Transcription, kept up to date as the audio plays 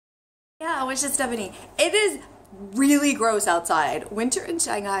which is Stephanie. It is really gross outside. Winter in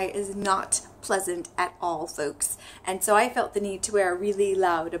Shanghai is not pleasant at all, folks. And so I felt the need to wear a really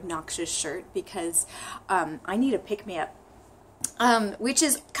loud, obnoxious shirt because I need a pick-me-up. Which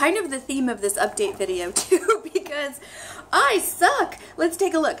is kind of the theme of this update video too, because I suck. Let's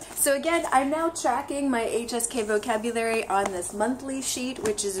take a look. So again, I'm now tracking my HSK vocabulary on this monthly sheet,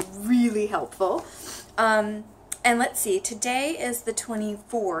 which is really helpful. And let's see, today is the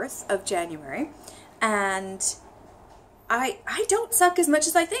 24th of January, and I don't suck as much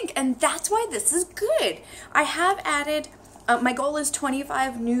as I think, and that's why this is good. I have added, my goal is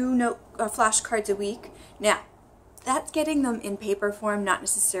 25 new flashcards a week. Now, that's getting them in paper form, not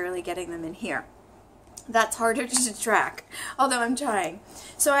necessarily getting them in here. That's harder to track, although I'm trying.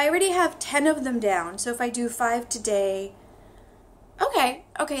 So I already have 10 of them down, so if I do 5 today, okay,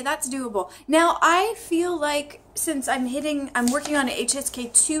 that's doable. Now I feel like since I'm working on an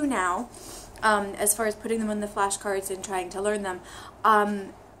HSK2 now, as far as putting them on the flashcards and trying to learn them,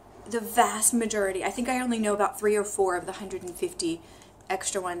 the vast majority, I think I only know about 3 or 4 of the 150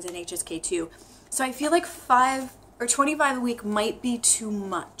 extra ones in HSK2. So I feel like 5 or 25 a week might be too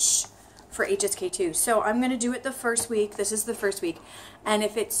much for HSK2. So I'm going to do it the first week. This is the first week. And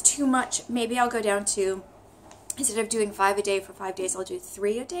if it's too much, maybe I'll go down to, instead of doing 5 a day for 5 days, I'll do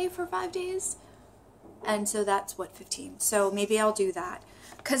 3 a day for 5 days. And so that's what, 15. So maybe I'll do that.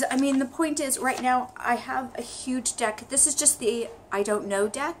 Because, I mean, the point is, right now, I have a huge deck. This is just the I don't know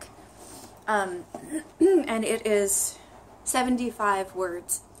deck. And it is 75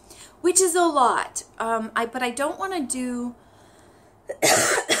 words, which is a lot. But I don't want to do,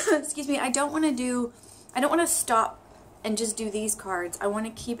 excuse me, I don't want to stop and just do these cards. I want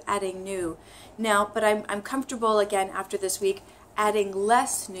to keep adding new. Now, but I'm comfortable, again, after this week, adding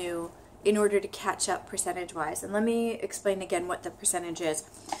less new in order to catch up percentage-wise. And let me explain again what the percentage is.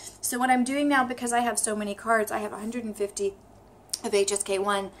 So what I'm doing now, because I have so many cards, I have 150 of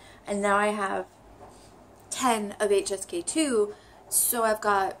HSK1, and now I have 10 of HSK2, so I've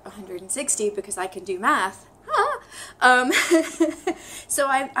got 160 because I can do math. So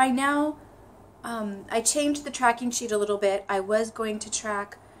I now, I changed the tracking sheet a little bit. I was going to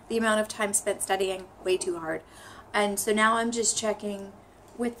track the amount of time spent studying, way too hard. And so now I'm just checking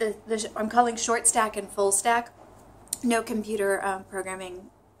with I'm calling short stack and full stack. No computer programming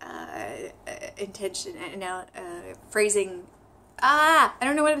intention, phrasing. I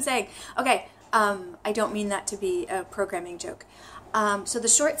don't know what I'm saying. Okay, I don't mean that to be a programming joke. So the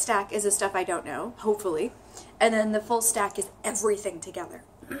short stack is the stuff I don't know, hopefully, and then the full stack is everything together.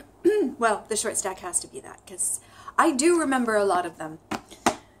 Well, the short stack has to be that, because I do remember a lot of them.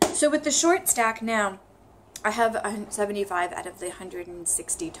 So with the short stack now, I have 75 out of the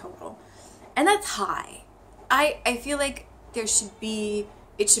 160 total, and that's high. I feel like it should be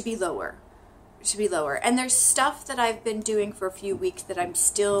lower. It should be lower. And there's stuff that I've been doing for a few weeks that I'm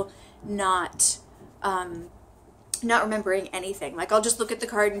still not remembering anything. Like, I'll just look at the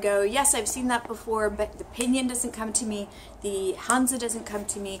card and go, yes, I've seen that before, but the pinyin doesn't come to me, the Hanzi doesn't come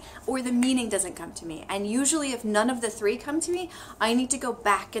to me, or the meaning doesn't come to me. And usually if none of the 3 come to me, I need to go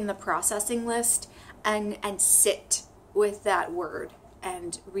back in the processing list and sit with that word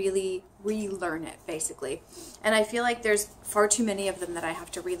and really relearn it, basically. And I feel like there's far too many of them that I have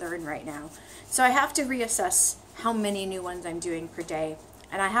to relearn right now. So I have to reassess how many new ones I'm doing per day.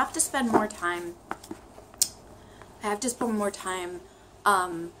 And I have to spend more time,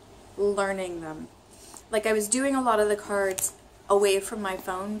 learning them. Like, I was doing a lot of the cards away from my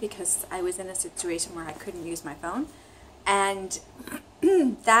phone because I was in a situation where I couldn't use my phone. And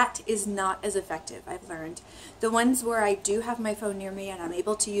that is not as effective, I've learned. The ones where I do have my phone near me and I'm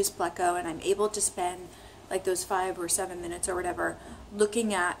able to use Pleco and I'm able to spend like those 5 or 7 minutes or whatever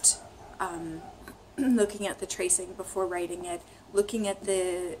looking at the tracing before writing it, looking at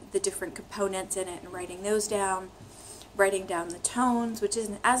the different components in it and writing those down, writing down the tones, which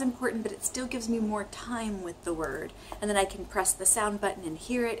isn't as important, but it still gives me more time with the word. And then I can press the sound button and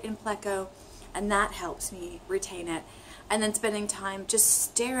hear it in Pleco, and that helps me retain it. And then spending time just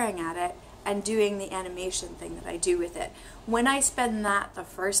staring at it and doing the animation thing that I do with it. When I spend that the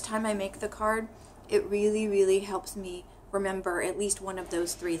first time I make the card, it really, really helps me remember at least one of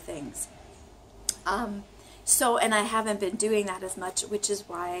those 3 things. And I haven't been doing that as much, which is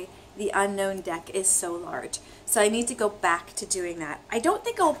why the unknown deck is so large. So I need to go back to doing that. I don't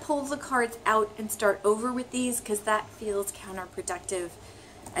think I'll pull the cards out and start over with these because that feels counterproductive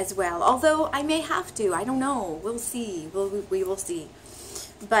as well. Although I may have to. I don't know. We'll see. We will see.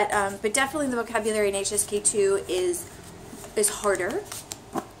 But definitely the vocabulary in HSK2 is harder.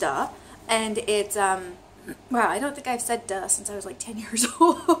 Duh. And it's wow, I don't think I've said duh since I was like 10 years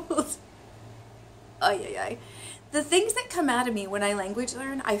old. Ay, ay, ay. The things that come out of me when I language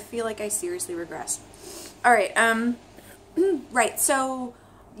learn, I feel like I seriously regress. All right, right, so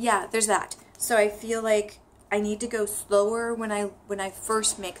yeah, there's that. So I feel like I need to go slower when I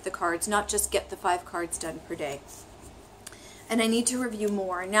first make the cards, not just get the 5 cards done per day. And I need to review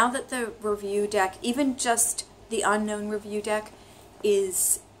more. Now that the review deck, even just the unknown review deck,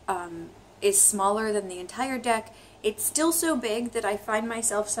 is smaller than the entire deck, it's still so big that I find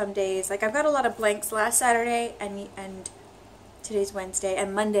myself some days, like I've got a lot of blanks last Saturday and today's Wednesday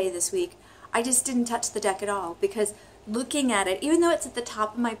and Monday this week. I just didn't touch the deck at all because looking at it, even though it's at the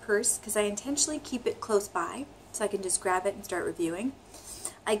top of my purse, because I intentionally keep it close by so I can just grab it and start reviewing,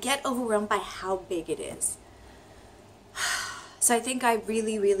 I get overwhelmed by how big it is. So I think I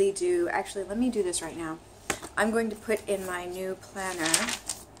really, really do. Actually, let me do this right now. I'm going to put in my new planner.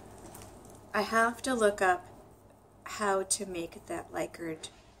 I have to look up how to make that Likert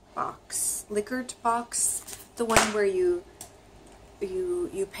box. Likert box, the one where you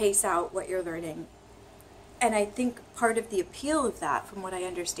pace out what you're learning. And I think part of the appeal of that, from what I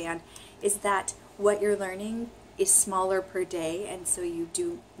understand, is that what you're learning is smaller per day, and so you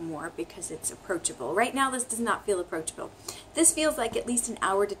do more because it's approachable. Right now this does not feel approachable. This feels like at least an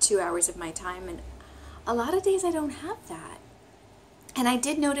hour to 2 hours of my time, and a lot of days I don't have that. And I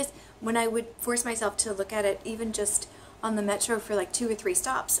did notice when I would force myself to look at it, even just on the metro for like 2 or 3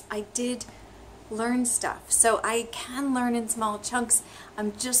 stops, I did learn stuff. So I can learn in small chunks.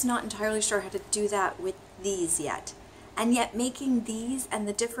 I'm just not entirely sure how to do that with these yet. And yet making these and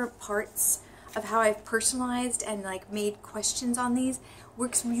the different parts of how I've personalized and like made questions on these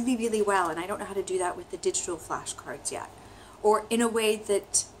works really, really well. And I don't know how to do that with the digital flashcards yet, or in a way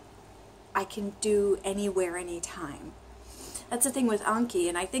that I can do anywhere, anytime. That's the thing with Anki,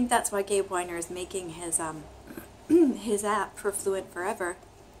 and I think that's why Gabe Weiner is making his his app for Fluent Forever.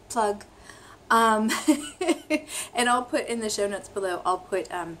 Plug. And I'll put in the show notes below, I'll put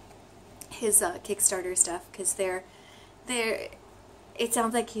his Kickstarter stuff, because it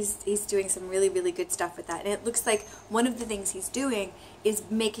sounds like he's doing some really, really good stuff with that. And it looks like one of the things he's doing is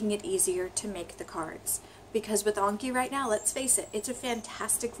making it easier to make the cards. Because with Anki right now, let's face it, it's a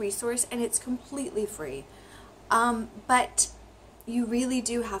fantastic resource and it's completely free. But you really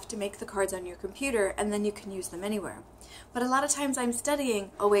do have to make the cards on your computer, and then you can use them anywhere. But a lot of times I'm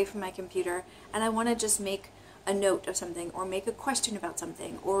studying away from my computer and I want to just make a note of something, or make a question about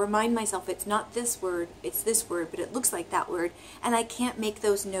something, or remind myself it's not this word, it's this word, but it looks like that word, and I can't make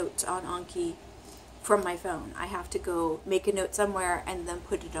those notes on Anki from my phone. I have to go make a note somewhere and then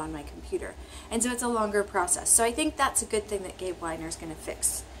put it on my computer. And so it's a longer process. So I think that's a good thing that Gabe Weiner is going to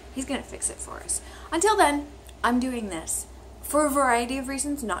fix. He's going to fix it for us. Until then, I'm doing this for a variety of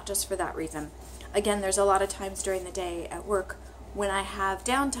reasons, not just for that reason. Again, there's a lot of times during the day at work when I have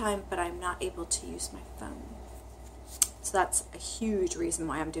downtime, but I'm not able to use my phone. So that's a huge reason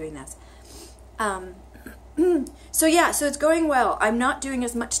why I'm doing this. So yeah, so it's going well. I'm not doing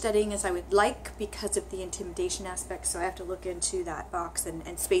as much studying as I would like because of the intimidation aspect, so I have to look into that box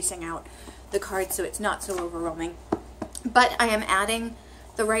and spacing out the cards so it's not so overwhelming. But I am adding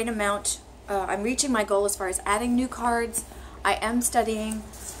the right amount. I'm reaching my goal as far as adding new cards. I am studying.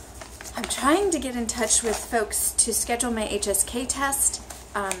 I'm trying to get in touch with folks to schedule my HSK test.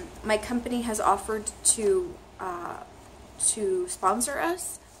 My company has offered to sponsor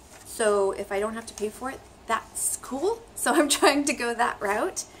us, so if I don't have to pay for it, that's cool. So I'm trying to go that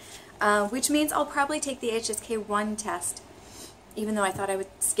route, which means I'll probably take the HSK1 test, even though I thought I would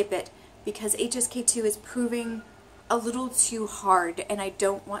skip it, because HSK2 is proving a little too hard and I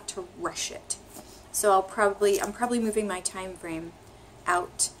don't want to rush it. So I'm probably moving my time frame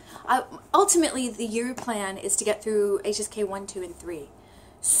out. Ultimately, the year plan is to get through HSK 1, 2, and 3.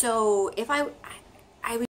 So if I would